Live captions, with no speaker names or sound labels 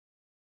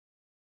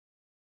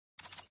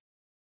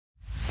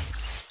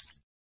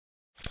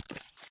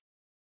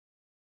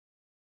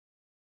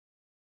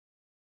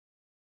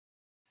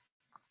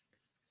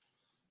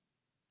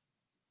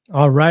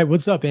All right.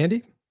 What's up,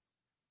 Andy?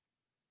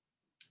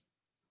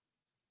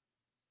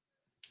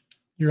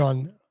 You're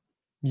on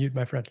mute,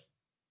 my friend.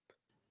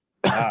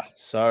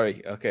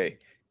 Sorry. Okay.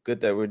 Good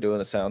that we're doing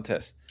a sound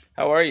test.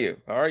 How are you?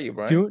 How are you,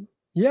 Brian?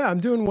 I'm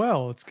doing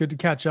well. It's good to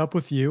catch up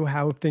with you.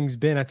 How have things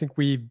been? I think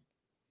we've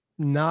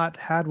not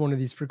had one of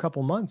these for a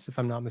couple months, if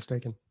I'm not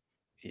mistaken.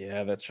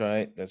 Yeah, that's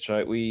right. That's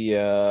right.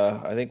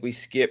 I think we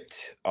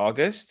skipped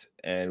August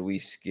and we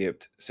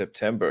skipped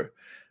September.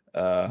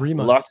 3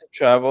 months. Lots of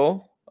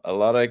travel, a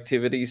lot of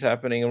activities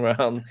happening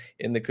around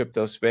in the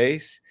crypto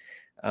space.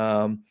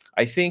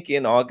 I think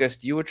in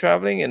August you were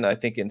traveling, and I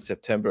think in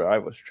September I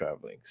was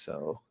traveling.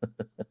 So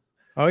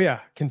Oh yeah,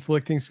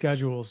 conflicting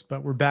schedules,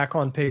 but we're back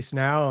on pace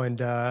now,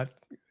 and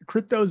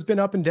crypto's been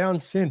up and down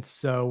since.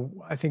 So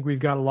I think we've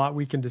got a lot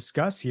we can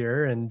discuss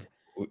here. And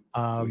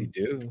we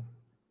do.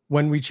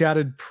 when we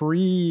chatted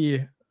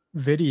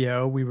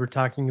pre-video, we were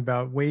talking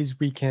about ways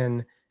we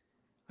can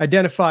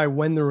identify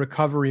when the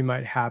recovery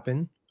might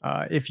happen,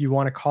 if you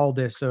want to call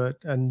this a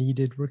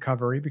needed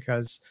recovery,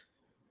 because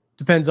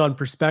depends on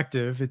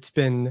perspective. It's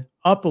been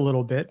up a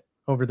little bit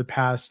over the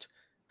past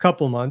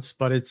couple months,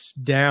 but it's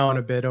down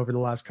a bit over the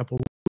last couple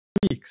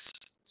weeks.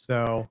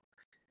 So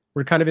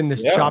we're kind of in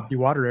this choppy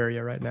water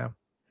area right now.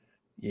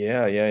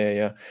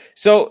 Yeah.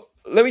 So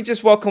let me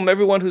just welcome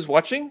everyone who's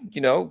watching.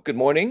 Good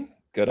morning,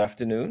 good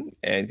afternoon,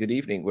 and good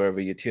evening, wherever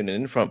you're tuning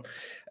in from.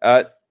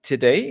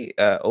 Today,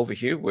 over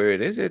here where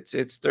it is,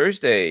 it's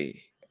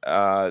Thursday,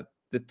 the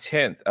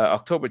 10th,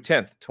 October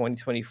 10th,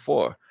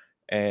 2024,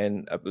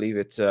 and I believe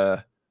it's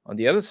on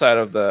the other side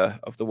of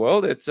the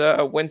world. It's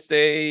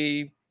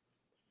Wednesday,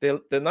 the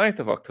 9th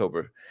of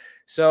October.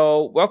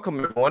 So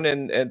welcome everyone,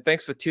 and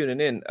thanks for tuning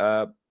in.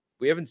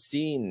 We haven't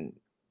seen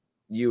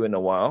you in a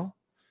while,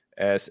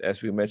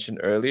 as we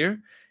mentioned earlier,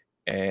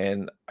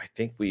 and I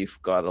think we've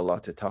got a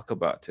lot to talk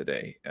about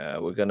today.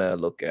 We're gonna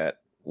look at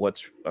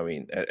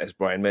as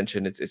Brian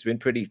mentioned, it's been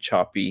pretty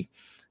choppy.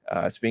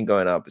 It's been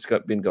going up,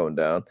 been going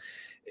down.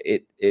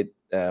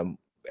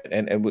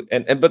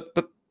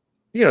 But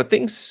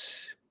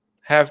things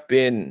have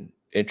been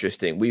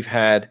interesting. We've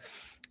had,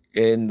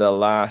 in the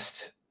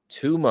last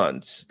 2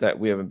 months that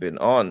we haven't been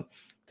on,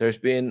 there's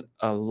been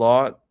a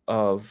lot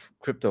of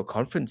crypto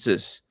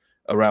conferences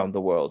around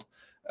the world.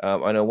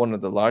 I know one of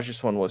the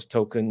largest one was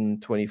Token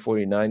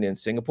 2049 in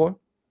Singapore.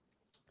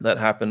 That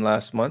happened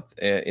last month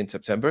in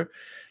September,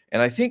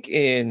 and I think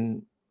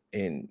in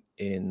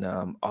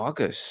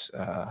August,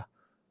 I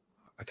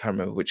can't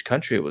remember which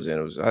country it was in.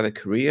 It was either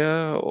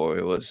Korea or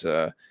it was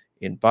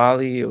in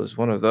Bali. It was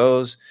one of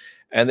those.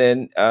 And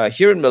then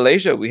here in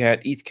Malaysia, we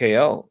had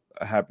ETHKL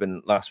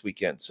happen last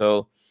weekend.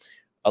 So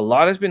a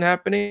lot has been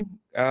happening.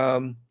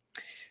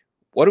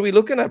 What are we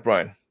looking at,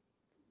 Brian?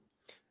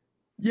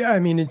 Yeah, I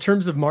mean, in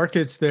terms of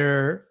markets,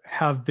 there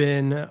have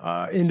been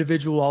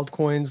individual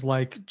altcoins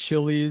like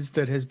Chili's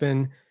that has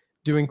been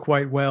doing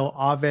quite well.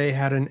 Aave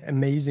had an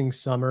amazing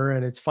summer,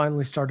 and it's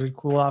finally started to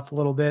cool off a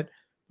little bit,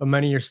 but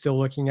many are still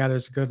looking at it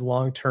as a good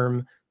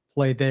long-term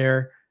play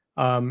there.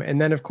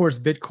 And then, of course,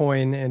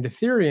 Bitcoin and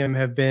Ethereum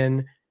have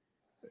been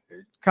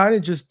kind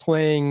of just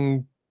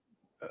playing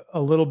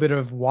a little bit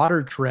of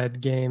water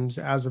tread games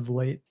as of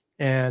late,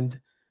 and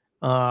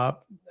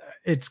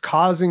it's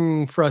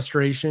causing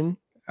frustration,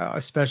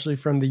 especially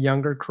from the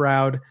younger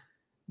crowd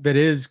that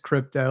is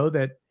crypto,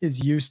 that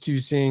is used to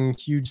seeing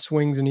huge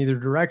swings in either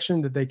direction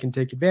that they can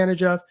take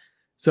advantage of.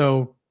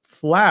 So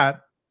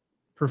flat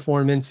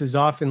performance is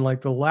often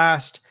like the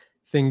last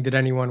thing that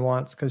anyone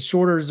wants, because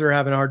shorters are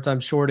having a hard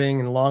time shorting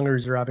and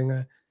longers are having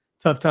a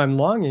tough time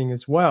longing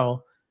as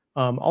well.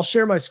 I'll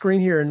share my screen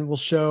here and we'll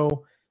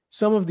show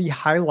some of the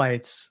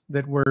highlights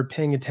that we're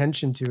paying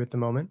attention to at the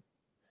moment.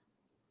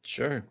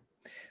 Sure.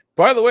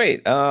 By the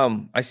way,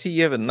 I see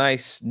you have a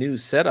nice new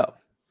setup.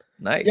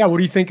 Nice. Yeah. What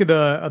do you think of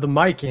the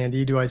mic,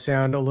 Andy? Do I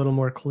sound a little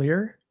more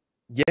clear?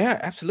 Yeah,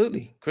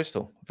 absolutely.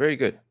 Crystal. Very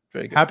good.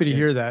 Very good. Happy to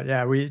hear that.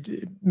 Yeah.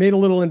 We made a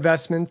little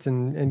investment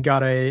and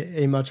got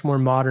a much more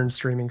modern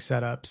streaming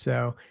setup.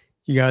 So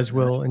you guys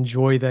will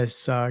enjoy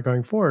this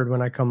going forward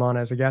when I come on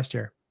as a guest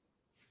here.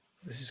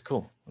 This is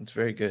cool. It's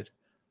very good.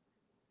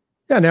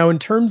 Yeah. Now, in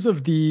terms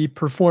of the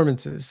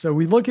performances, so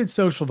we look at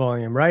social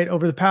volume, right?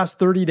 Over the past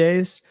 30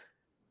 days,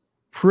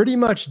 pretty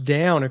much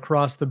down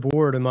across the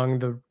board among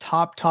the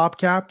top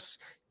caps.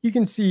 You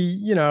can see,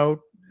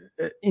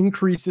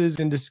 increases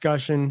in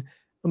discussion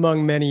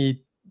among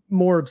many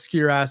more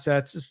obscure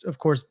assets. Of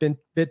course,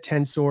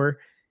 BitTensor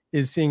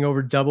is seeing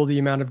over double the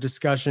amount of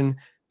discussion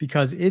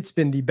because it's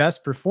been the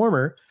best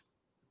performer,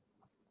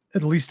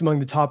 at least among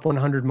the top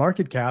 100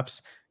 market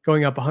caps,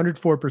 going up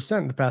 104%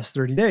 in the past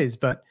 30 days.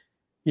 But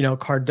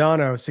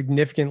Cardano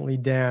significantly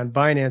down,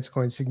 Binance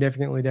Coin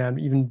significantly down,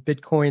 even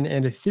Bitcoin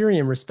and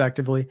Ethereum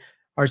respectively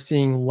are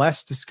seeing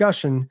less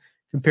discussion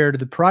compared to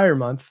the prior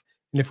month.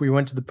 And if we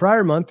went to the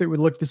prior month, it would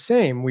look the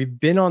same. We've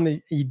been on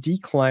a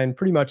decline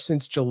pretty much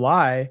since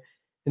July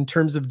in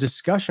terms of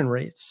discussion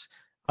rates.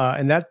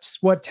 And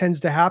that's what tends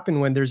to happen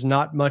when there's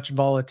not much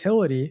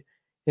volatility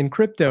in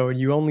crypto. And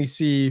you only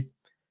see,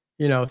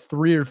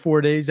 3 or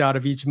 4 days out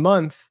of each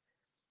month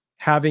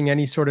having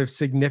any sort of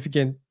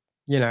significant,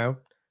 4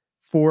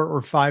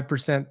 or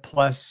 5%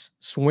 plus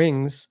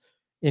swings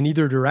in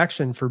either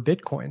direction for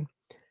Bitcoin.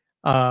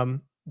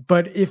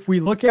 But if we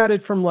look at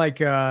it from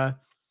like a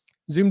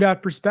zoomed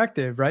out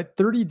perspective, right?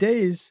 30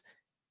 days,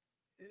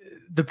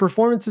 the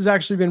performance has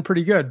actually been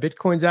pretty good.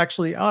 Bitcoin's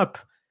actually up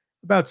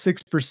about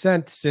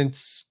 6%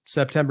 since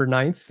September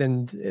 9th.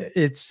 And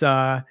it's,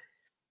 the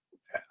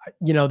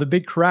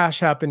big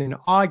crash happened in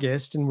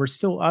August and we're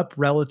still up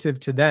relative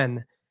to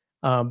then.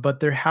 But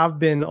there have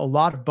been a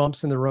lot of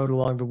bumps in the road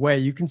along the way.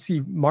 You can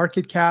see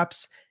market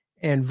caps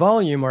and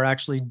volume are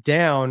actually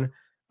down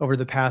over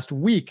the past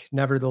week,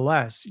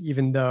 nevertheless,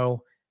 even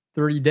though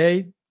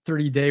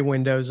 30-day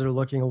windows are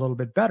looking a little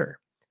bit better.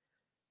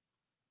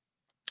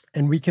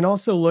 And we can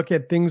also look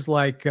at things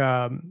like,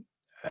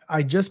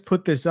 I just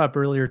put this up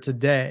earlier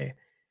today.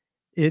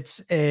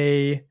 It's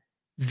a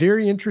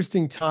very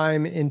interesting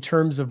time in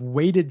terms of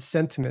weighted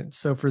sentiment.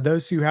 So for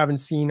those who haven't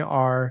seen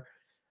our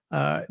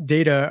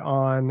data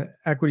on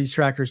Equities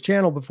Tracker's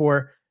channel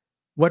before,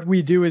 what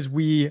we do is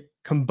we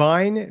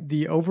combine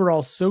the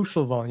overall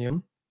social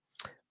volume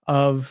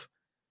of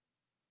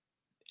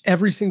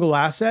every single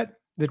asset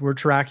that we're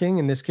tracking.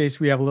 In this case,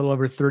 we have a little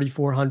over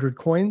 3,400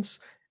 coins.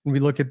 And we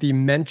look at the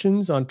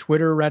mentions on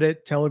Twitter,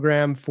 Reddit,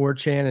 Telegram,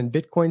 4chan, and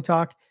Bitcoin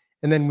Talk.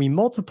 And then we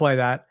multiply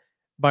that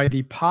by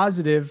the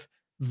positive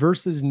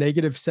versus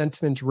negative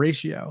sentiment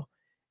ratio.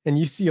 And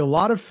you see a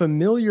lot of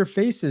familiar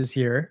faces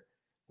here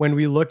when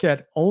we look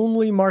at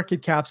only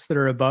market caps that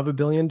are above $1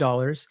 billion.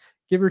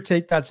 Give or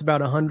take, that's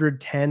about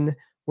 110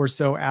 or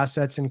so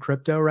assets in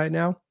crypto right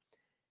now.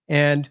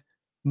 And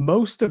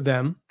most of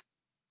them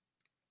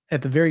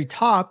at the very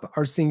top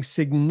are seeing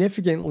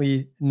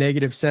significantly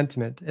negative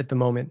sentiment at the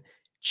moment.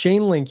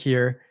 Chainlink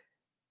here,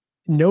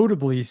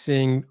 notably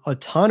seeing a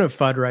ton of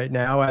FUD right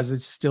now as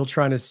it's still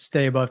trying to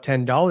stay above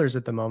 $10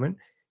 at the moment.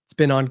 It's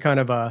been on kind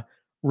of a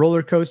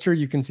roller coaster.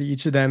 You can see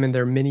each of them in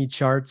their mini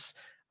charts.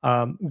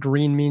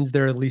 Green means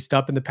they're at least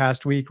up in the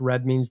past week.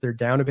 Red means they're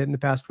down a bit in the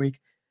past week.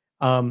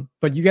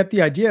 But you get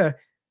the idea.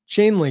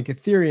 Chainlink,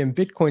 Ethereum,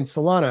 Bitcoin,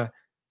 Solana,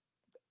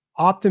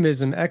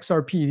 Optimism,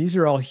 XRP, these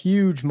are all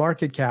huge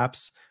market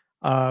caps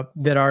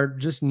that are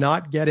just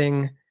not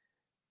getting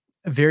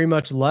very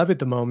much love at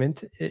the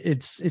moment.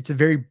 It's a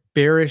very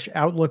bearish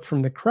outlook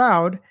from the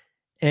crowd,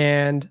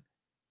 and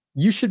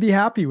you should be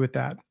happy with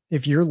that.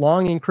 If you're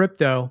long in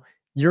crypto,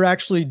 you're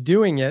actually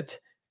doing it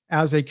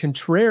as a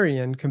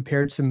contrarian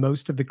compared to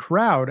most of the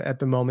crowd at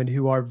the moment,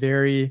 who are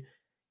very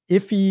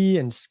iffy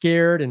and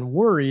scared and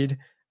worried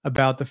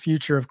about the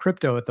future of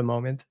crypto at the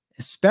moment,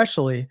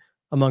 especially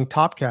among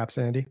top caps,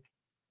 Andy.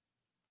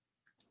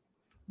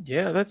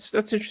 Yeah, that's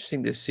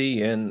interesting to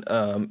see, and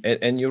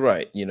you're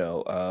right.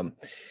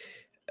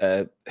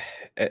 As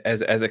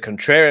a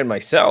contrarian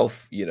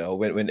myself,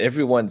 when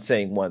everyone's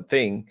saying one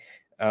thing,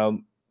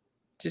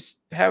 just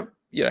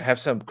have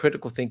some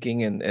critical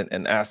thinking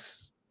and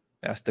ask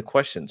the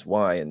questions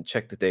why, and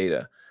check the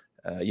data,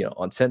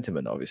 on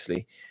sentiment,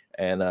 obviously,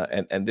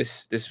 and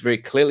this very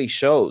clearly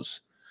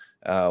shows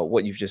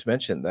what you've just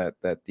mentioned, that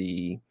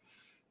the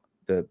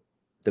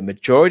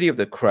majority of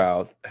the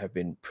crowd have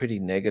been pretty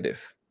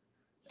negative.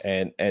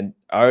 And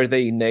are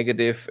they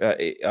negative?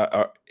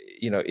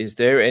 Is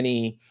there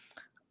any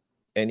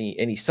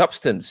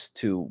substance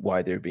to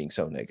why they're being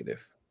so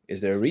negative?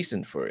 Is there a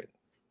reason for it?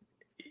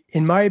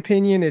 In my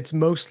opinion, it's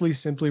mostly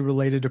simply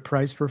related to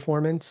price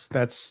performance.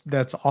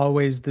 That's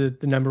always the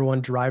number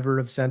one driver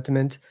of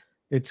sentiment.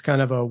 It's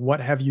kind of a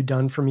 "what have you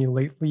done for me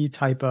lately"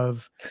 type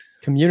of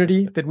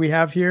community that we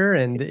have here.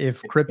 And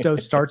if crypto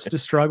starts to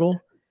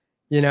struggle,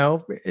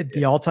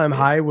 the all-time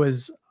high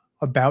was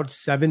about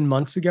 7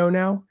 months ago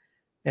now.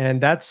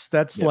 And that's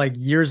like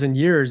years and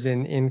years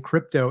in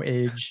crypto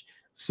age.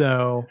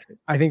 So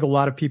I think a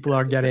lot of people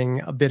are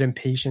getting a bit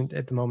impatient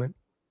at the moment.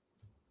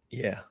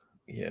 Yeah,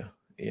 it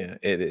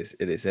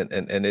is.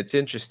 And it's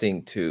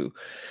interesting to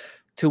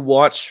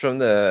watch from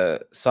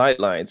the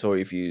sidelines, or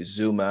if you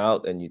zoom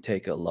out and you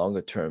take a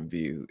longer term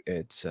view.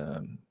 It's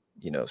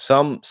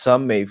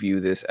some may view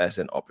this as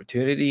an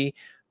opportunity,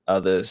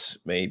 others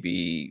may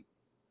be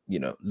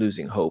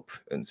losing hope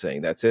and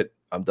saying, that's it,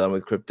 I'm done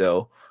with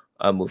crypto,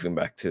 I'm moving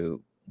back to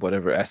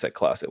whatever asset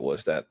class it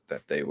was that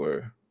they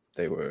were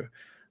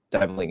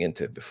dabbling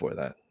into before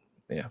that.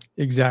 Yeah,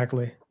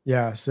 exactly.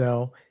 Yeah,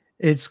 so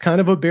it's kind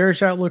of a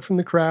bearish outlook from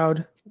the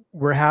crowd.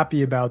 We're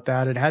happy about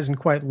that. It hasn't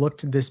quite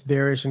looked this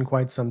bearish in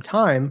quite some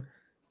time,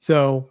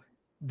 so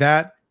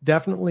that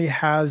definitely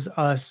has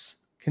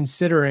us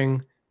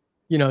considering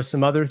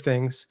some other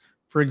things.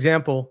 For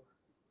example,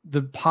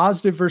 the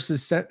positive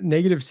versus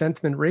negative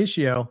sentiment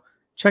ratio.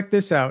 Check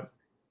this out.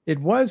 It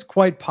was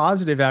quite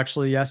positive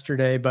actually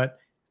yesterday, but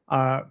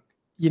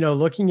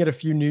looking at a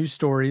few news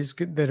stories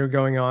that are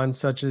going on,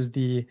 such as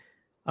the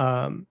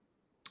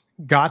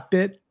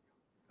Gotbit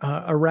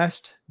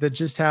arrest that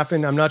just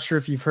happened. I'm not sure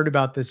if you've heard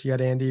about this yet,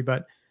 Andy,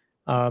 but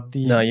not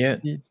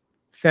yet. The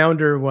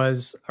founder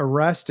was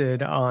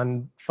arrested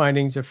on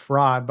findings of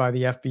fraud by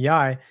the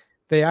FBI.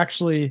 They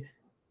actually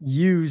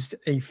used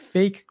a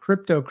fake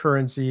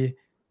cryptocurrency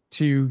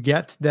to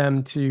get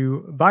them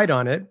to bite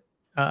on it.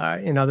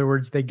 In other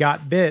words, they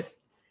got bit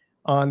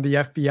on the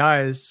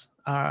FBI's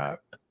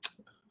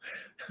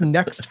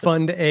next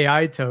fund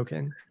AI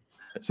token.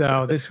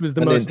 So this was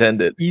the most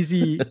Unintended.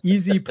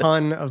 easy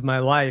pun of my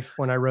life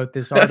when I wrote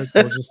this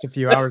article just a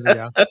few hours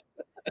ago.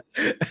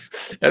 I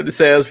have to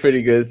say that was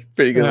pretty good.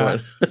 Pretty good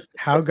one.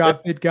 How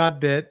got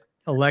bit.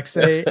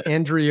 Alexei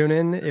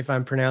Andriunin, if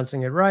I'm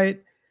pronouncing it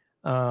right,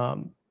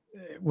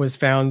 was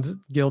found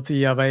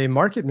guilty of a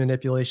market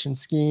manipulation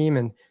scheme.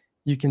 And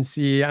you can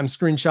see I'm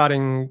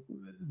screenshotting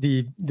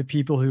the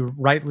people who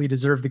rightly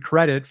deserve the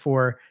credit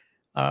for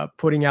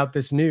putting out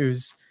this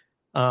news.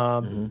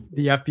 The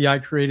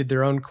FBI created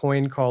their own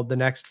coin called the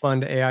Next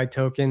Fund AI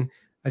token.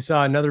 I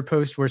saw another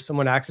post where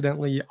someone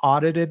accidentally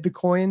audited the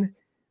coin,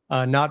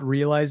 not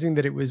realizing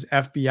that it was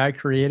FBI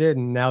created,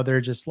 and now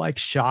they're just like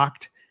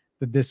shocked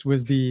that this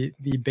was the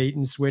bait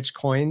and switch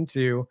coin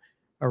to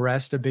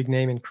arrest a big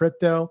name in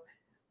crypto.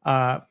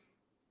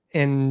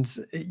 And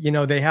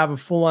they have a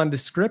full-on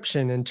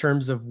description in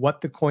terms of what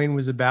the coin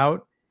was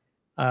about,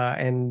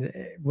 and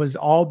it was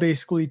all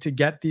basically to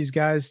get these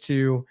guys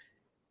to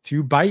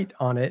bite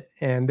on it,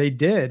 and they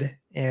did,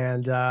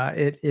 and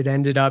it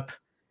ended up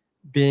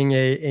being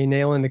a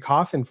nail in the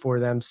coffin for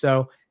them.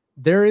 So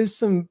there is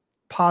some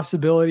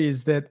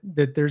possibilities that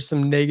there's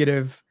some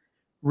negative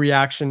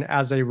reaction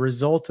as a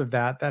result of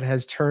that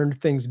has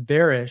turned things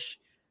bearish.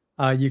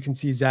 You can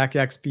see Zach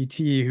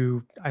XBT,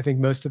 who I think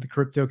most of the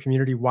crypto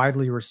community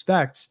widely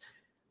respects.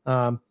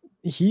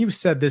 He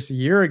said this a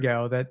year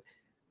ago that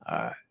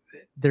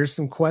there's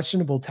some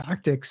questionable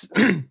tactics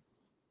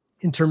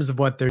in terms of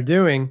what they're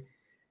doing.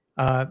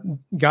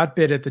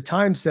 Gotbit at the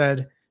time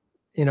said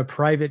in a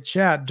private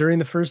chat, during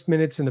the first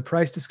minutes in the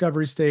price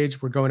discovery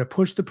stage, we're going to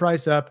push the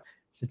price up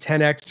to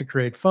 10x to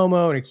create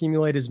FOMO and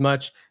accumulate as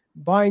much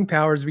buying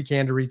power as we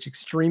can to reach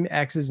extreme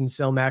X's and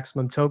sell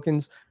maximum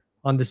tokens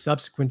on the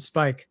subsequent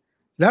spike.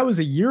 That was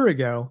a year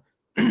ago.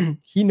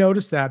 He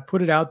noticed that,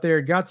 put it out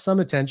there, got some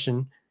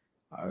attention.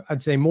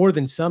 I'd say more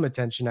than some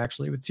attention,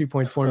 actually, with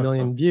 2.4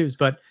 million views.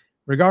 But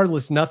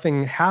regardless,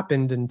 nothing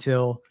happened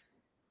until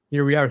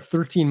here we are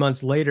 13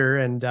 months later,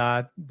 and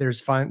there's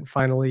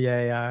finally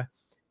a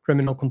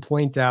criminal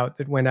complaint out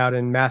that went out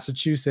in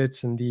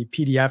Massachusetts, and the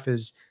PDF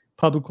is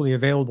publicly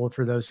available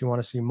for those who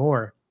want to see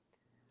more.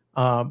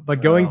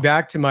 But going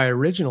back to my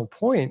original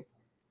point,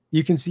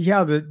 you can see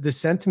how the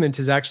sentiment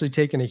has actually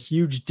taken a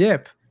huge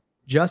dip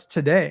just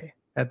today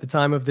at the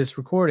time of this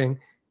recording.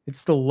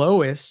 It's the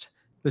lowest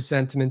the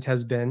sentiment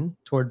has been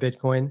toward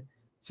Bitcoin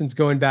since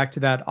going back to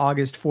that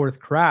August 4th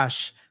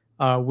crash,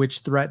 which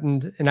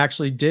threatened and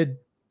actually did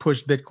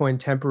push Bitcoin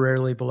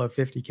temporarily below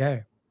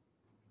 50K.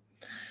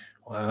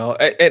 Wow.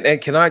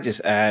 And can I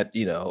just add,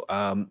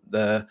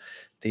 the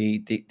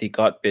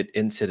Gotbit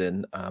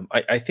incident,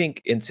 I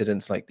think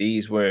incidents like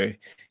these where,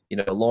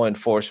 law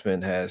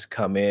enforcement has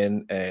come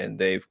in and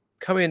they've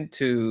come in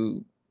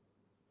to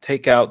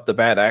take out the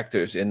bad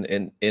actors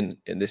in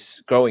this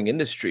growing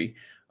industry,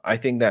 I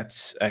think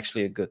that's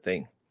actually a good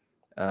thing.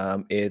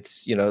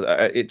 It's,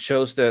 it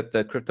shows that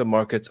the crypto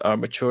markets are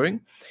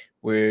maturing.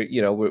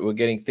 We're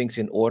getting things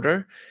in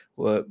order.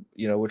 We're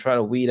trying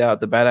to weed out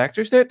the bad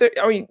actors.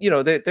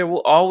 There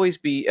will always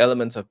be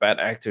elements of bad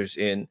actors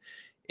in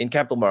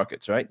capital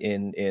markets, right?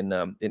 In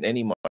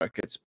any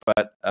markets,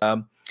 but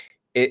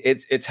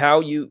it's how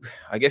you,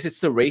 I guess it's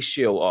the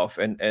ratio of,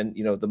 and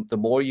the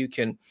more you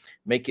can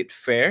make it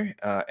fair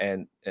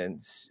and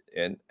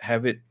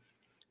have it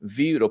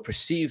viewed or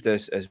perceived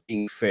as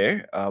being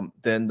fair,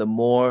 then the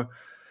more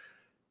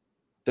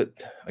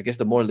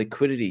the more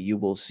liquidity you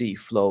will see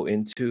flow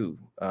into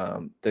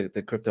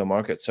the crypto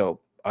market. So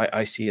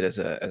I see it as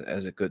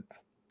a good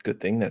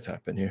thing that's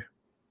happened here.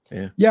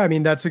 Yeah, I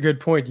mean, that's a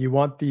good point. You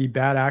want the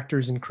bad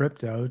actors in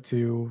crypto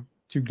to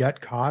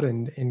get caught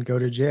and go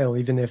to jail,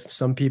 even if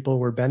some people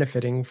were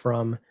benefiting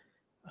from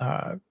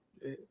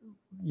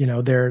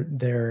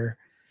their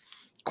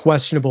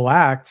questionable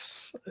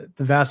acts.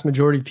 The vast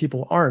majority of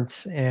people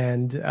aren't.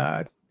 And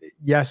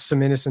yes,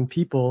 some innocent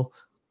people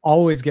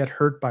always get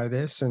hurt by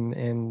this,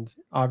 and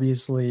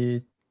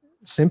obviously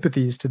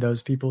sympathies to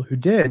those people who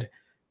did.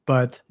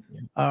 But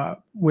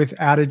with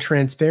added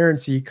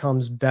transparency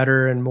comes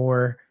better and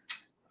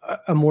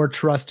a more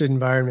trusted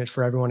environment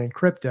for everyone in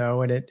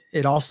crypto. And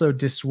it also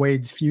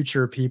dissuades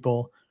future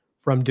people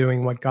from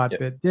doing what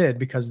Gotbit did,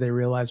 because they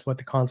realize what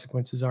the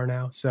consequences are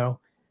now. So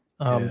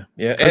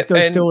crypto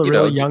is still a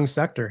really young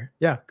sector.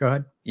 Yeah, go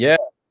ahead. Yeah.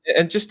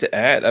 And just to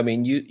add, I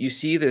mean, you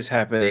see this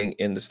happening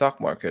in the stock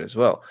market as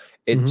well.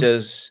 It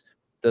just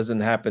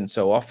doesn't happen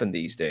so often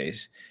these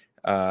days.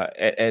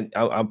 And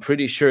I'm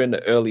pretty sure in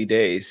the early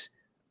days,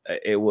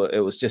 it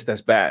was just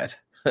as bad.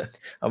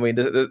 I mean,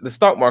 the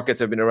stock markets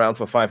have been around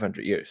for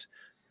 500 years.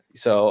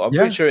 So I'm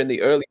pretty sure in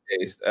the early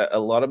days, a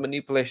lot of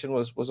manipulation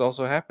was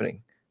also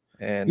happening.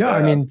 And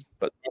I mean,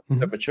 but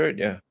have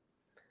matured,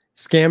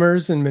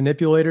 scammers and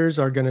manipulators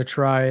are going to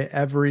try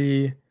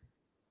every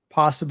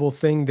possible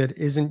thing that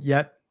isn't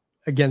yet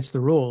against the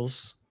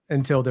rules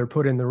until they're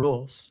put in the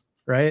rules,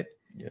 right?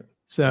 Yeah.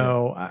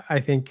 So I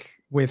think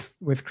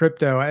with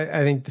crypto.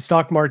 I think the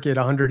stock market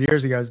 100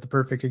 years ago is the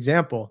perfect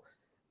example.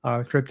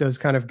 Crypto is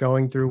kind of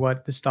going through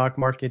what the stock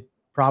market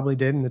probably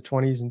did in the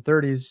 20s and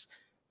 30s,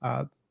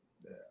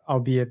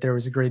 albeit there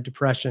was a Great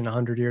Depression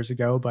 100 years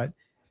ago. But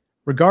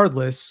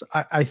regardless,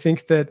 I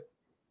think that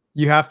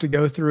you have to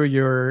go through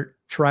your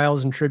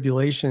trials and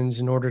tribulations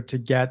in order to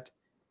get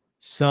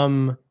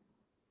some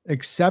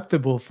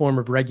acceptable form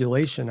of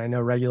regulation. I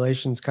know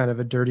regulation is kind of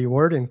a dirty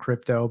word in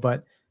crypto,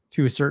 but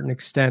to a certain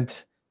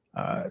extent,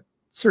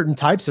 certain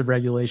types of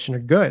regulation are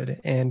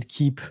good and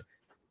keep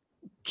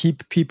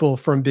people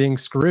from being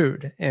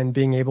screwed and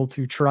being able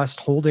to trust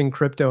holding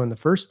crypto in the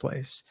first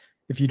place.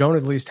 If you don't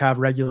at least have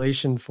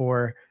regulation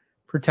for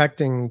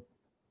protecting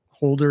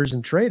holders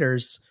and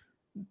traders,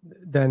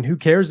 then who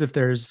cares if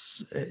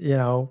there's,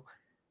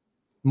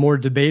 more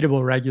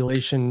debatable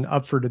regulation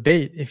up for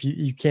debate if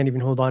you can't even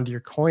hold on to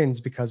your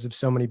coins because of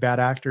so many bad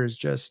actors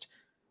just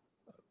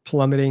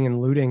plummeting and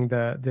looting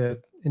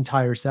the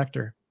entire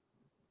sector.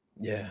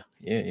 Yeah.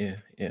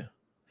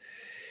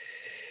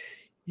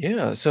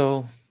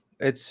 So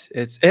it's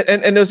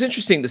and it was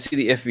interesting to see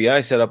the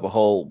FBI set up a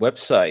whole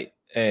website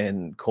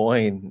and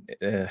coin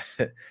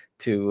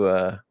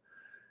to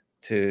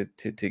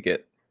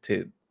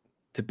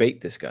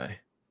bait this guy.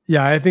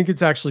 Yeah, I think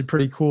it's actually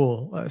pretty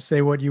cool.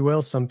 Say what you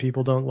will, some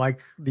people don't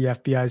like the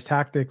FBI's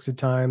tactics at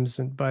times,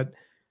 but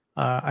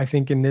I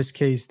think in this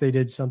case they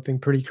did something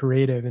pretty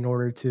creative in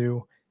order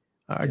to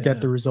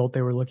get the result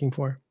they were looking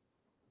for.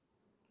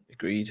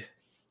 Agreed.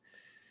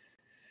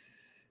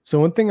 So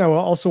one thing I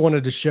also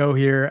wanted to show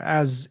here,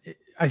 as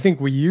I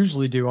think we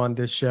usually do on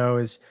this show,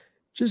 is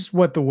just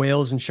what the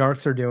whales and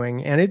sharks are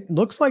doing. And it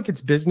looks like it's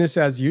business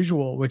as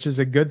usual, which is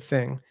a good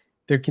thing.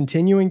 They're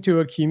continuing to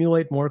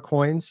accumulate more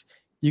coins.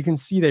 You can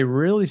see they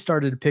really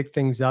started to pick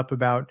things up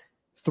about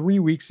 3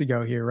 weeks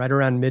ago here, right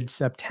around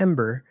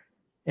mid-September.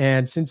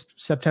 And since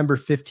September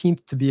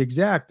 15th, to be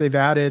exact, they've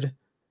added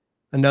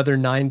another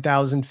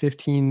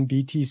 9,015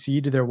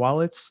 BTC to their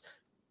wallets.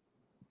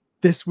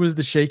 This was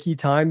the shaky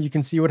time. You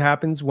can see what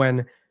happens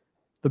when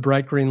the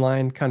bright green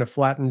line kind of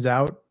flattens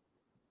out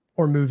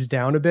or moves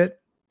down a bit.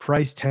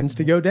 Price tends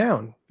to go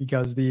down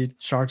because the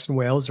sharks and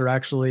whales are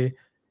actually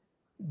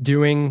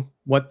doing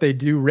what they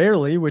do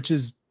rarely, which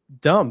is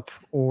dump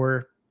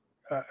or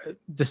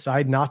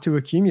decide not to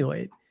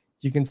accumulate.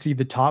 You can see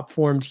the top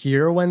formed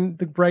here when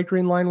the bright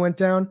green line went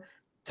down,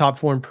 top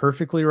formed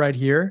perfectly right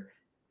here.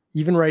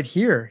 Even right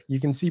here, you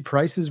can see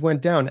prices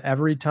went down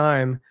every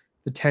time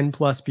the 10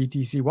 plus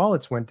BTC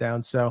wallets went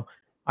down. So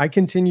I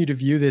continue to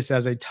view this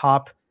as a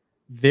top,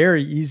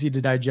 very easy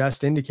to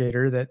digest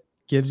indicator that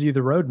gives you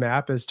the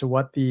roadmap as to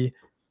what the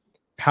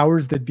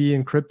powers that be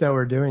in crypto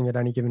are doing at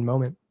any given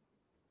moment.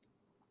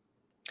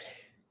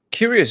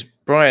 Curious,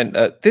 Brian,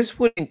 this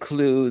would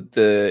include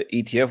the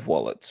ETF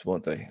wallets,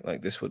 won't they?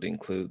 Like this would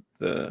include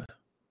the...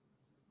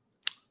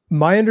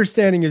 My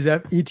understanding is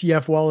that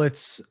ETF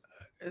wallets,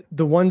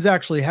 the ones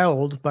actually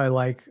held by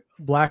like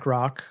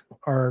BlackRock,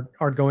 are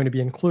going to be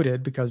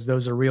included because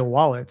those are real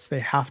wallets.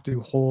 They have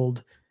to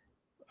hold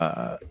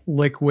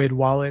liquid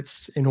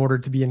wallets in order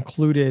to be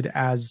included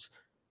as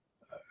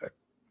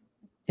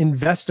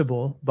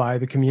investable by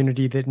the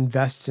community that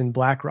invests in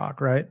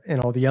BlackRock, right?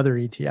 And all the other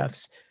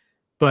ETFs.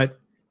 But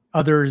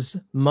others'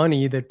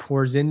 money that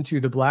pours into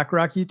the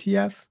BlackRock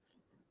ETF,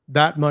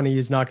 that money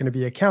is not going to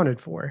be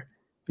accounted for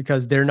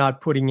because they're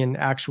not putting in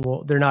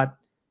actual, they're not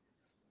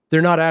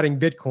adding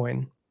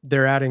Bitcoin.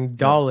 They're adding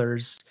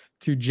dollars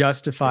to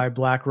justify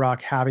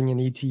BlackRock having an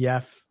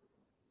ETF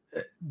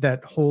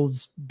that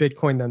holds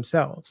Bitcoin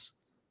themselves,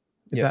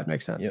 if that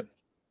makes sense.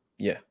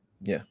 Yeah.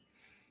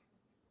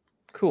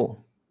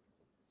 Cool.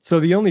 So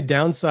the only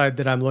downside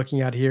that I'm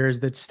looking at here is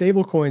that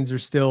stable coins are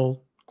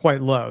still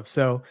quite low.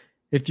 So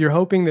if you're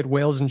hoping that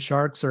whales and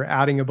sharks are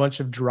adding a bunch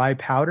of dry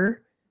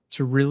powder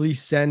to really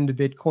send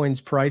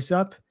Bitcoin's price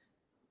up,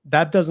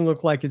 that doesn't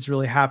look like it's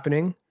really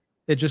happening.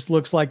 It just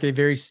looks like a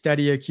very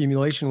steady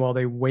accumulation while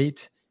they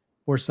wait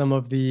for some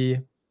of the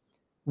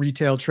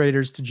retail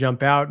traders to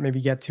jump out,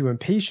 maybe get too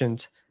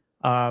impatient.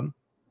 And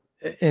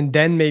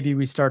then maybe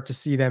we start to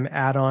see them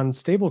add on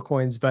stable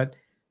coins. But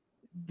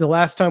the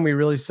last time we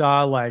really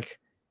saw like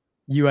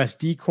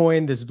USD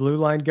coin, this blue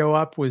line go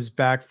up, was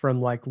back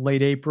from like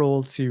late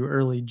April to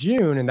early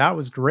June. And that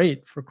was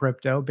great for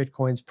crypto.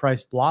 Bitcoin's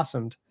price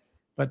blossomed,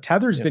 but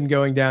Tether's been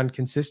going down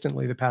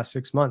consistently the past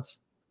 6 months.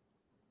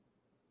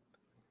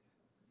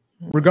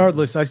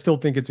 Regardless, I still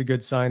think it's a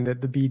good sign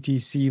that the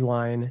BTC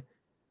line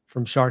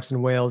from sharks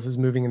and whales is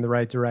moving in the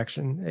right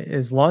direction.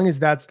 As long as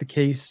that's the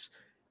case,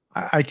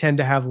 I tend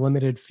to have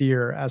limited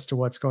fear as to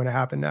what's going to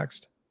happen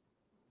next.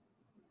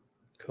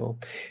 Cool.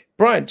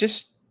 Brian,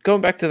 just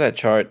going back to that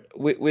chart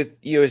with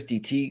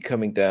USDT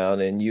coming down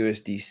and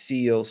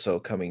USDC also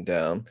coming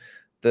down,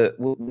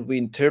 would we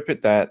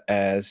interpret that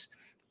as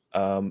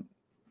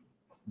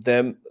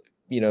them,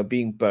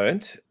 being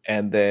burnt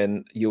and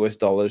then US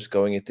dollars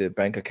going into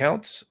bank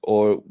accounts,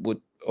 or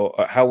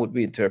how would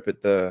we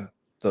interpret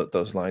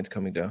those lines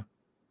coming down?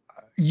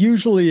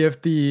 Usually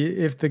if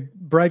the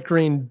bright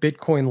green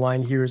Bitcoin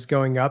line here is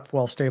going up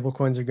while stable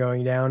coins are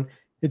going down,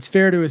 it's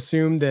fair to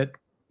assume that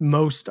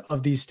most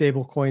of these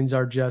stable coins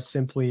are just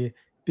simply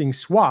being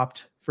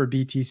swapped for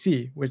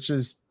BTC, which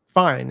is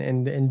fine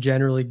and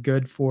generally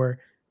good for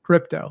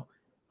crypto.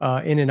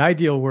 In an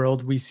ideal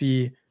world, we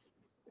see,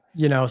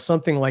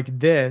 something like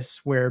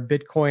this where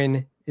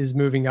Bitcoin is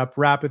moving up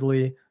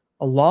rapidly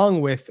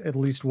along with at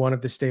least one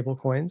of the stable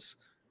coins.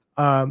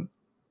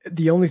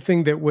 The only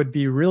thing that would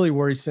be really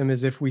worrisome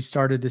is if we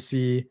started to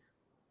see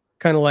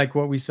kind of like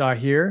what we saw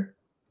here,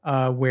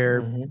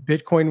 where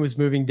Bitcoin was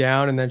moving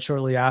down, and then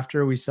shortly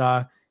after we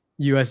saw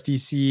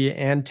USDC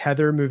and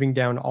Tether moving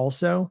down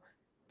also.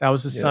 That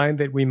was a sign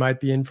that we might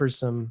be in for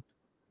some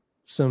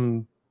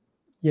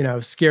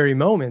scary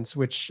moments,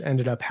 which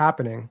ended up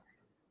happening.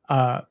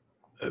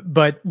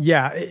 But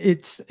yeah,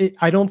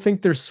 I don't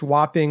think they're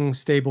swapping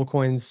stable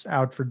coins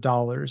out for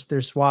dollars.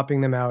 They're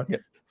swapping them out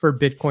for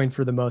Bitcoin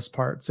for the most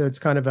part. So it's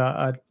kind of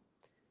a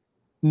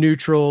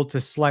neutral to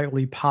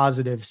slightly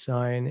positive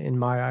sign in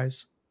my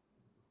eyes.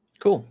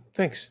 Cool.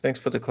 Thanks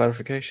for the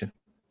clarification.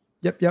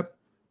 Yep.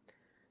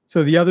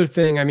 So the other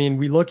thing, I mean,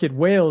 we look at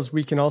whales,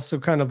 we can also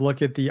kind of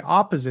look at the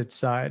opposite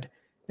side.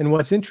 And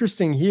what's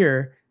interesting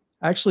here,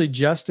 actually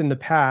just in the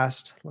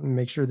past, let me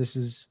make sure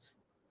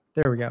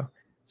there we go.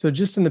 So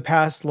just in the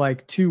past,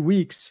 like 2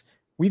 weeks,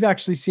 we've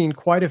actually seen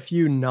quite a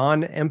few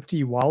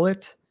non-empty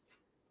wallet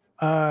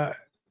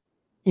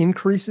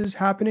increases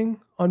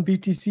happening on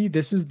BTC.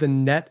 This is the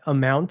net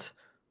amount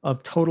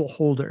of total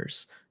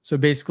holders. So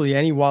basically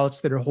any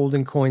wallets that are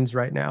holding coins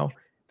right now,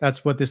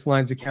 that's what this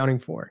line's accounting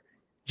for.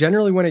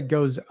 Generally, when it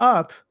goes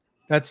up,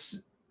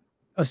 that's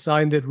a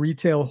sign that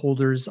retail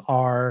holders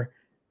are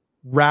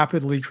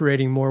rapidly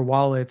creating more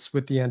wallets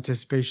with the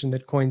anticipation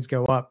that coins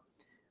go up.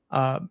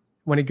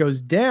 When it goes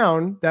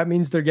down, that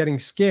means they're getting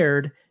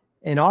scared.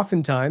 And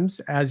oftentimes,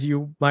 as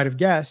you might have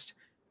guessed,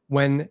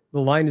 when the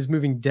line is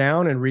moving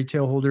down and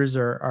retail holders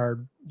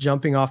are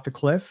jumping off the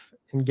cliff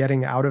and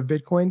getting out of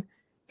Bitcoin,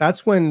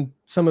 that's when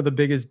some of the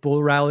biggest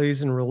bull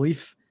rallies and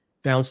relief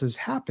bounces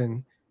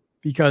happen,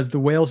 because the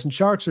whales and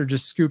sharks are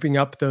just scooping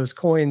up those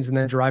coins and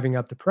then driving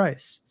up the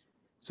price.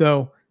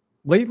 So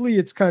lately,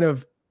 it's kind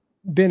of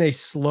been a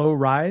slow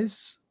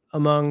rise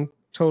among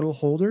total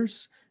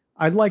holders.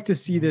 I'd like to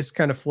see this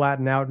kind of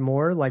flatten out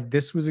more. Like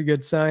this was a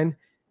good sign,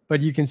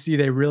 but you can see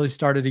they really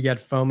started to get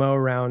FOMO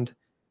around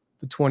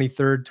the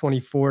 23rd,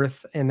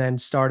 24th, and then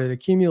started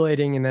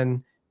accumulating, and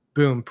then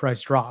boom,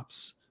 price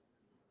drops.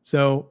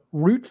 So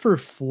root for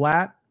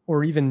flat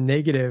or even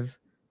negative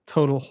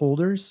total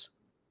holders,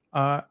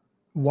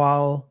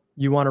 while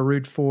you want to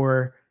root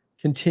for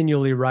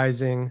continually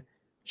rising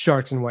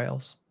sharks and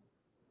whales.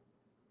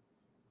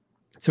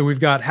 So we've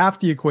got half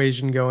the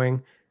equation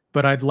going,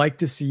 but I'd like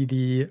to see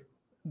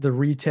the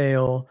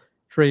retail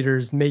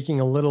traders making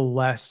a little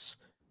less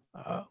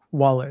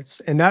wallets.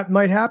 And that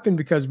might happen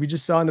because we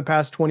just saw in the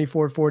past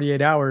 24,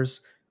 48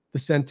 hours, the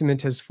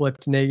sentiment has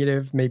flipped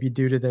negative, maybe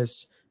due to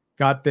this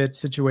got bit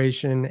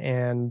situation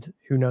and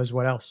who knows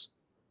what else.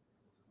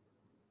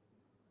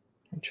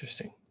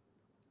 Interesting.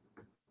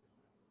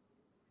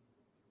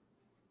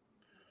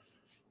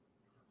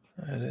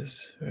 That is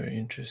very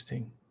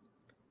interesting.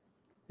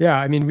 Yeah,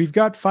 I mean, we've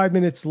got 5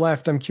 minutes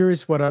left. I'm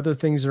curious what other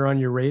things are on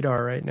your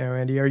radar right now,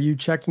 Andy. Are you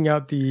checking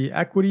out the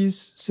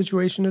equities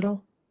situation at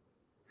all?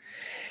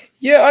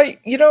 Yeah,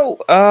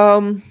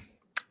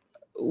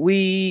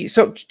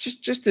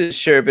 just to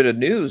share a bit of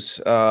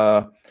news,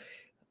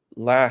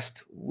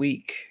 last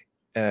week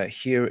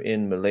here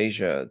in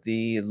Malaysia,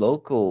 the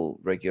local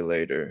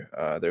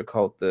regulator, they're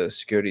called the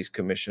Securities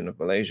Commission of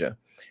Malaysia,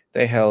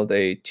 they held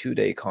a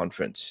 2-day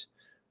conference,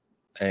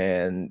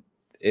 and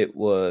it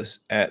was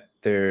at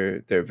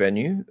their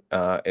venue.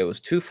 It was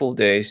 2 full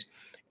days,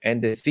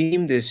 and the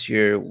theme this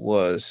year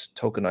was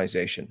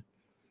tokenization.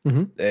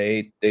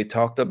 They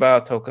talked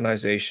about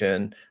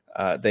tokenization.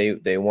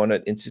 They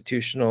wanted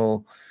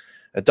institutional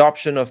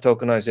adoption of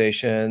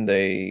tokenization.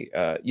 They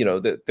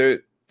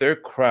their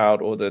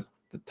crowd, or the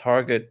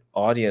target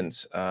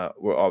audience,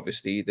 were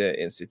obviously the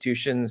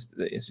institutions,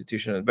 the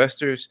institutional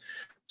investors.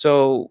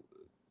 So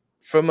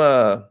from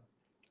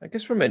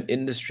an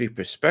industry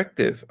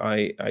perspective,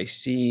 I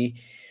see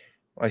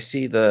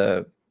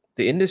the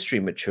industry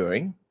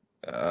maturing,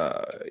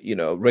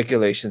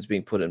 regulations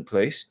being put in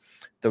place,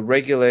 the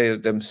regulator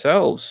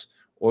themselves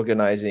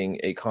organizing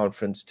a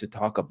conference to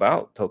talk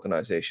about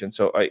tokenization.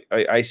 So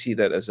I see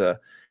that as a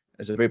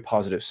very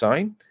positive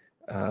sign,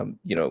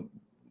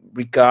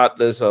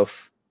 regardless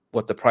of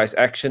what the price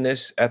action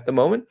is at the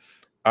moment.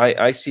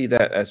 I see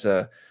that as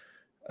a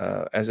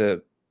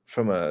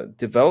from a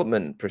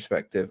development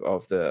perspective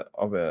of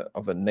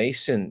a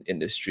nascent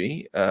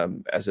industry,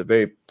 as a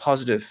very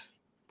positive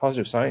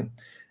sign.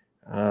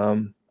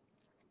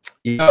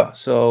 Yeah,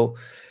 so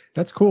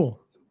that's cool.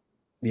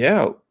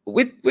 Yeah,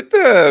 with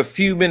the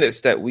few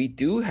minutes that we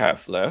do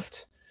have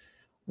left,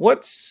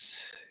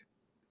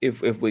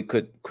 if we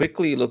could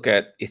quickly look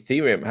at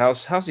Ethereum,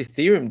 how's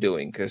Ethereum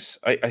doing? Because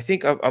I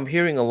think I'm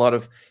hearing a lot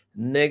of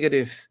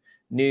negative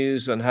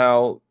news on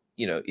how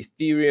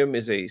Ethereum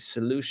is a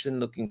solution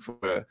looking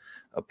for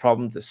a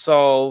problem to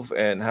solve,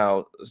 and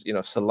how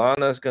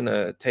Solana is going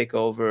to take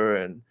over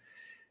and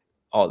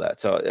all that.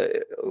 So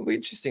it'll be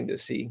interesting to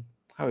see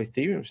how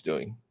Ethereum's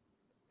doing.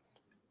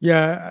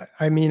 Yeah,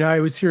 I mean, I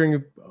was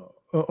hearing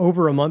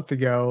over a month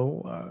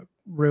ago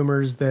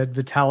rumors that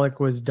Vitalik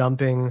was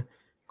dumping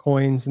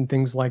coins and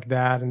things like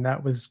that, and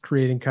that was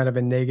creating kind of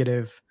a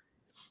negative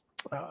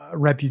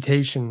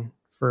reputation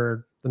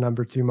for the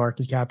 #2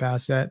 market cap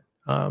asset.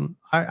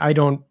 I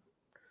don't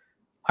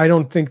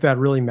think that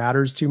really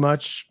matters too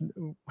much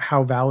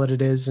how valid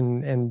it is,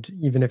 and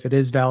even if it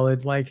is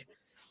valid, like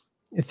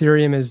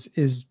Ethereum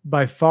is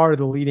by far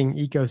the leading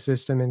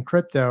ecosystem in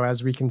crypto,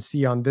 as we can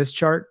see on this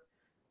chart.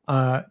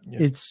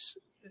 It's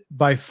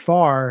by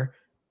far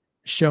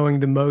showing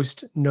the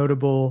most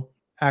notable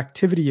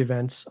activity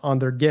events on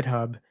their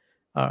GitHub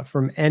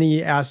from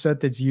any asset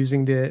that's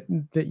using the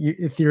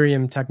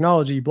Ethereum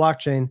technology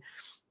blockchain.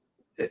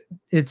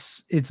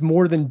 It's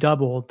more than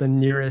double the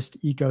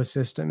nearest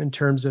ecosystem in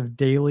terms of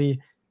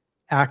daily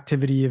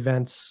activity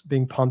events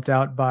being pumped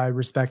out by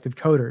respective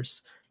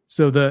coders.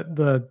 So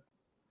the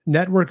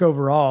network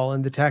overall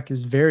and the tech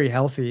is very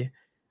healthy.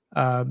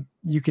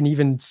 You can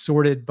even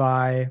sort it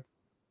by,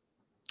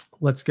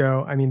 let's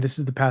go. I mean, this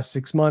is the past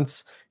 6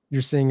 months.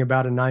 You're seeing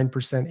about a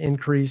 9%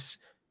 increase.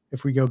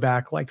 If we go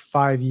back like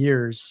 5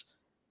 years,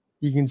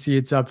 you can see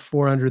it's up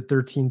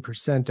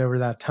 413% over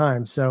that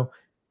time. So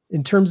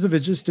in terms of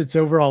its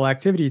overall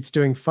activity, it's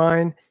doing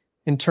fine.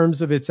 In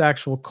terms of its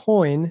actual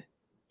coin,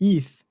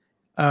 ETH,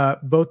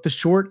 both the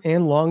short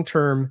and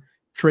long-term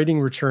trading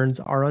returns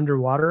are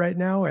underwater right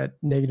now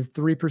at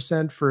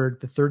 -3% for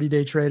the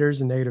 30-day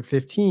traders and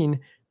 -15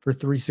 for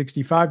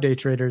 365-day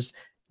traders.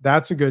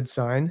 That's a good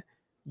sign.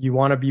 You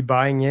want to be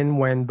buying in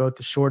when both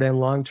the short and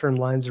long-term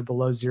lines are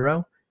below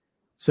zero.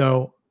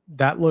 So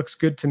that looks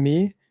good to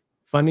me.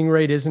 Funding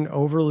rate isn't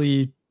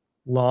overly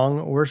long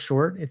or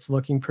short. It's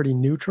looking pretty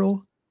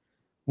neutral.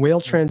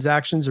 Whale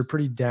transactions are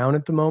pretty down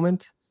at the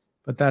moment,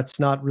 but that's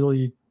not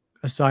really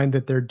a sign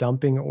that they're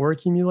dumping or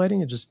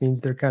accumulating. It just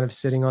means they're kind of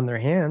sitting on their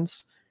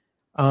hands.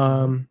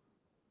 And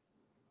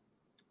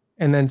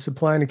then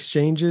supply and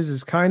exchanges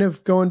is kind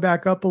of going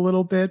back up a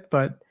little bit,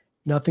 but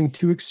nothing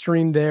too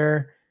extreme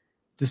there.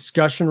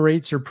 Discussion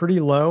rates are pretty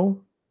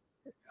low.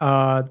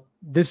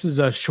 This is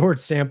a short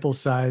sample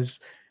size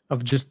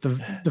of just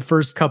the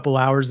first couple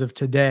hours of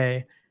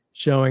today,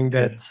 showing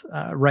that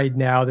right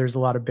now there's a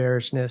lot of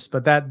bearishness,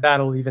 but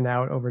that'll even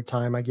out over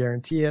time. I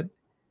guarantee it.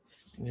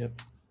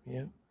 Yep.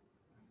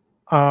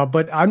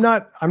 But I'm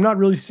not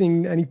really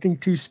seeing anything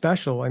too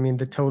special. I mean,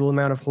 the total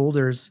amount of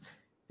holders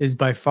is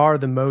by far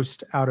the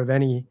most out of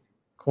any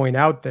coin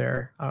out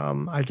there.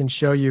 I can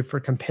show you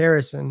for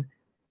comparison,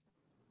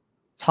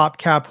 top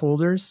cap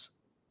holders,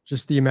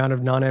 just the amount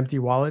of non-empty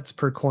wallets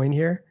per coin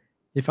here.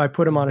 If I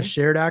put them on a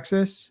shared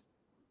axis,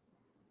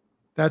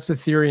 that's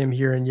Ethereum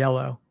here in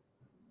yellow.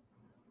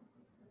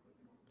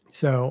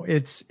 So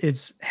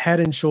it's head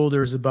and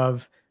shoulders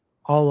above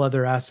all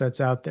other assets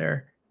out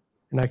there.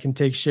 And I can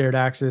take shared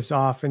axis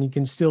off, and you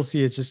can still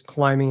see it's just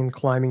climbing and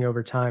climbing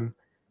over time.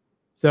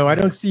 So I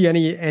don't see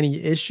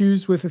any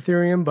issues with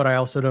Ethereum, but I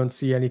also don't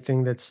see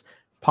anything that's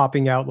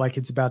popping out like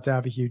it's about to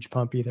have a huge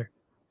pump either.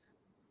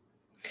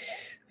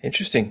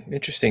 Interesting.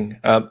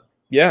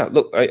 Yeah,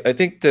 look, I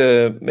think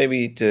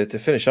maybe to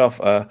finish off,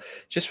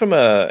 just from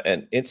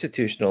an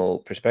institutional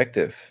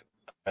perspective,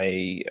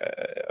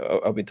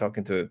 I've been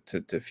talking to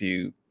a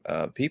few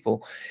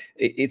people.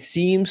 It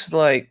seems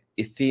like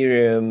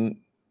Ethereum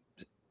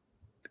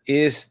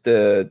is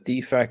the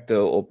de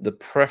facto, or the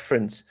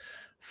preference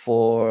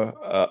for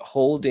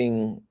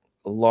holding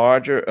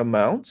larger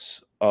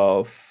amounts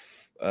of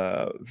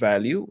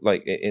value,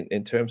 like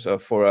in terms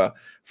of for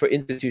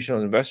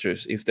institutional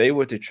investors. If they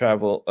were to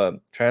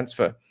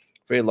transfer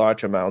very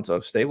large amounts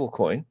of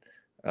stablecoin,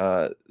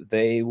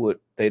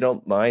 they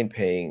don't mind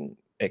paying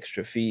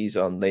extra fees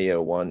on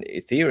layer 1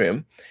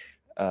 Ethereum,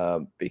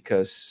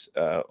 because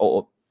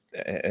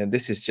and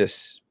this is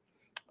just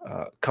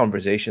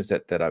conversations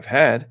that I've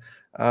had.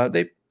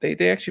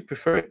 They actually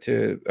prefer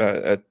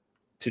to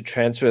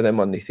transfer them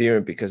on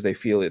Ethereum because they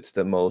feel it's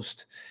the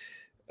most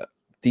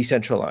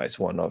decentralized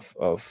one of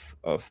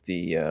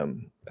the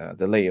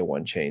layer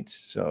 1 chains.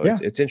 So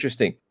it's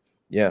interesting.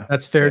 Yeah,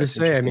 that's fair to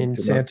say. I mean,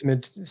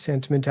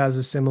 Santiment has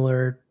a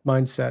similar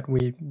mindset.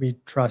 We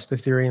trust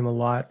Ethereum a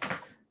lot,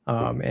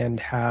 and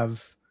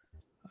have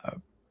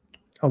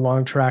a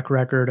long track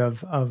record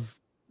of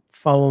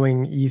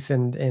following ETH,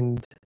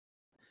 and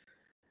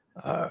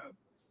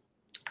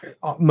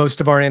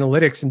most of our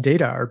analytics and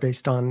data are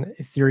based on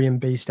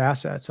Ethereum-based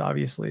assets,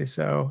 obviously.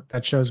 So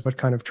that shows what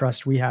kind of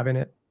trust we have in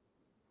it.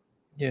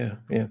 Yeah.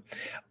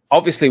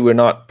 Obviously, we're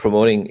not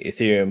promoting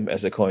Ethereum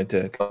as a coin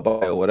to come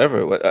buy or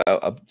whatever.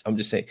 I'm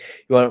just saying,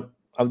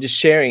 I'm just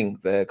sharing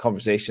the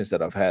conversations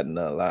that I've had in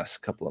the last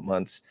couple of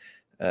months,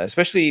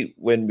 especially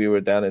when we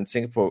were down in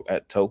Singapore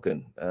at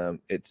Token.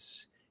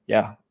 It's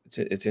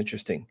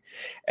interesting,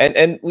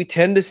 and we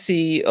tend to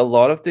see a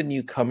lot of the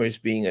newcomers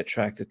being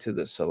attracted to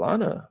the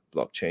Solana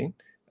blockchain.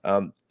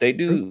 They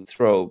do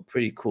throw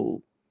pretty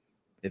cool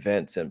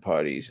events and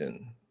parties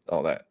and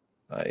all that.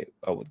 I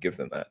would give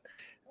them that.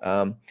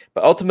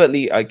 But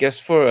ultimately, I guess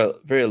for a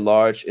very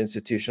large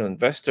institutional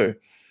investor,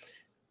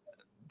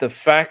 the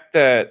fact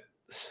that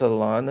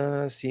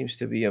Solana seems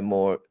to be a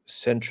more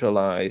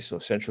centralized or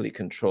centrally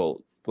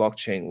controlled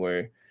blockchain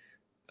where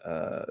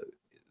I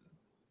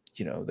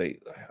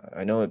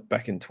know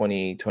back in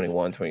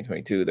 2021,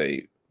 2022,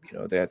 they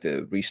had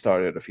to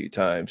restart it a few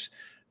times.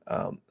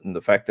 And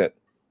the fact that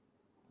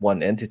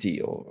one entity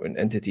or an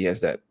entity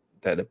has that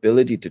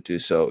ability to do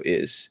so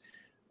is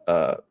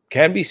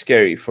can be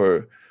scary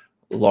for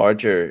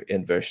larger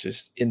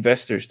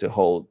investors to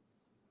hold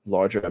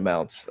larger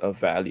amounts of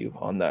value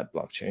on that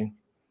blockchain.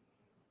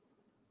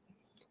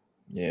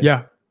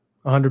 Yeah,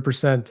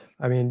 100%.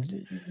 I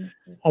mean,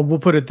 we'll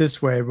put it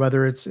this way,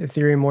 whether it's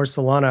Ethereum or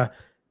Solana,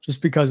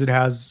 just because it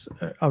has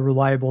a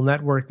reliable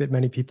network that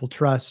many people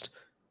trust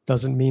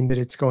doesn't mean that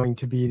it's going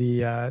to be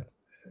the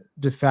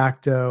de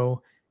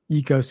facto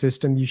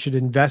ecosystem you should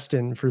invest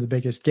in for the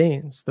biggest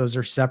gains. Those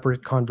are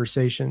separate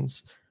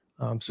conversations.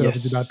 So if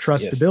it's about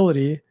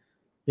trustability,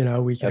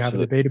 we can have a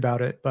debate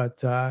about it.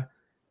 But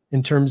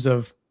in terms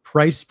of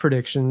price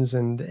predictions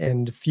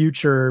and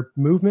future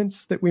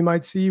movements that we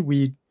might see,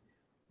 we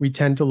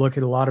tend to look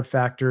at a lot of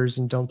factors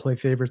and don't play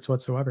favorites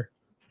whatsoever.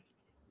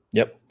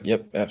 Yep,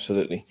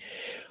 absolutely.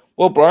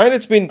 Well, Brian,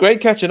 it's been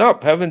great catching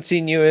up. Haven't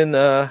seen you in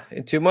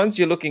 2 months.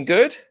 You're looking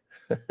good.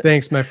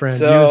 Thanks, my friend.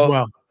 You as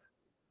well.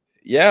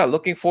 Yeah,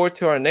 looking forward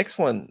to our next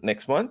one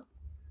next month.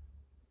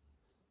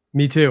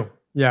 Me too.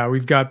 Yeah,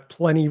 we've got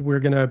plenty we're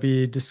going to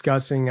be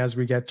discussing as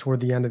we get toward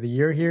the end of the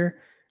year here.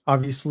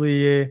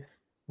 Obviously,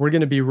 we're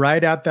going to be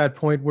right at that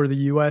point where the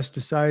US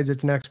decides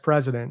its next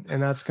president,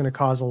 and that's going to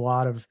cause a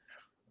lot of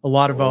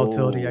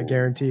volatility, I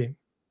guarantee.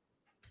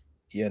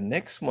 Yeah,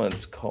 next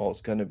month's call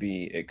is going to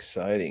be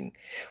exciting.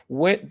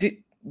 When do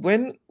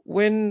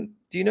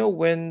you know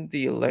when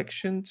the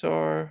elections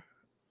are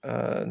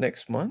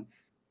next month?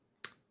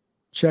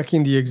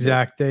 Checking the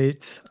exact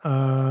date.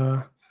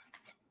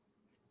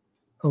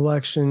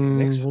 Election,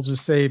 we'll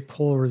just say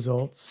poll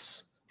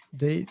results.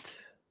 Date.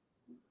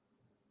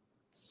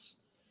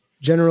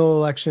 General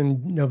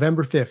election,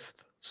 November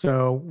 5th.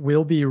 So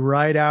we'll be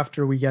right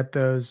after we get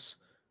those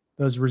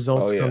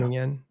results coming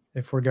in,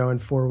 if we're going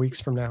 4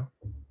 weeks from now.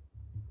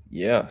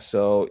 Yeah.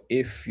 So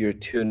if you're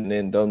tuning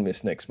in, don't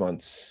miss next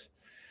month's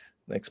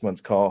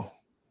call.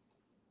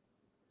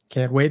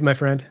 Can't wait, my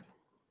friend.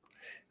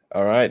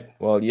 All right.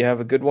 Well, you have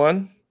a good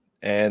one.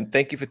 And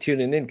thank you for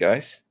tuning in,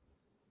 guys.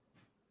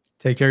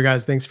 Take care,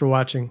 guys. Thanks for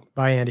watching.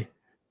 Bye, Andy.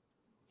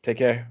 Take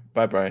care.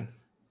 Bye, Brian.